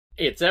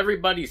It's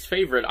everybody's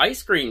favorite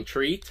ice cream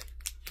treat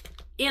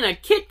in a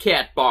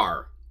KitKat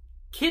bar.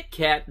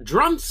 KitKat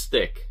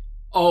Drumstick.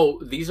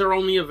 Oh, these are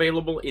only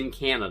available in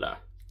Canada.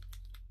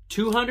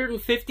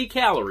 250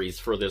 calories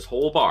for this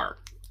whole bar.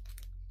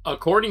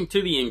 According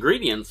to the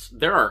ingredients,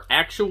 there are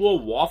actual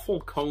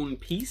waffle cone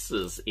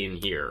pieces in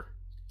here.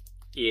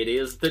 It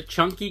is the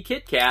chunky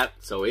KitKat,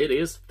 so it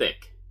is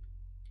thick.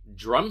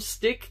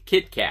 Drumstick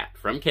KitKat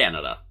from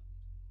Canada.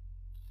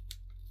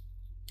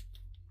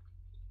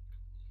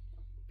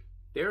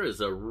 There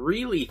is a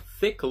really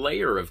thick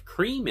layer of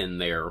cream in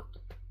there,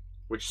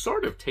 which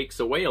sort of takes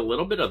away a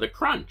little bit of the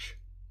crunch.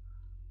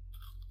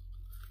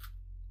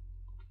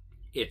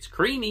 It's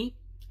creamy,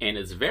 and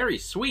it's very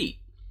sweet.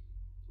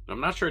 I'm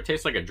not sure it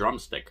tastes like a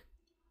drumstick.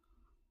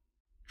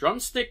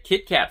 Drumstick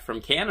KitKat from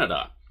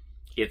Canada.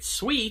 It's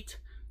sweet.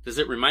 Does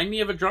it remind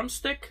me of a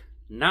drumstick?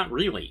 Not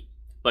really,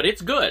 but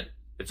it's good.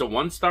 It's a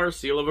 1-star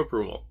seal of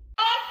approval.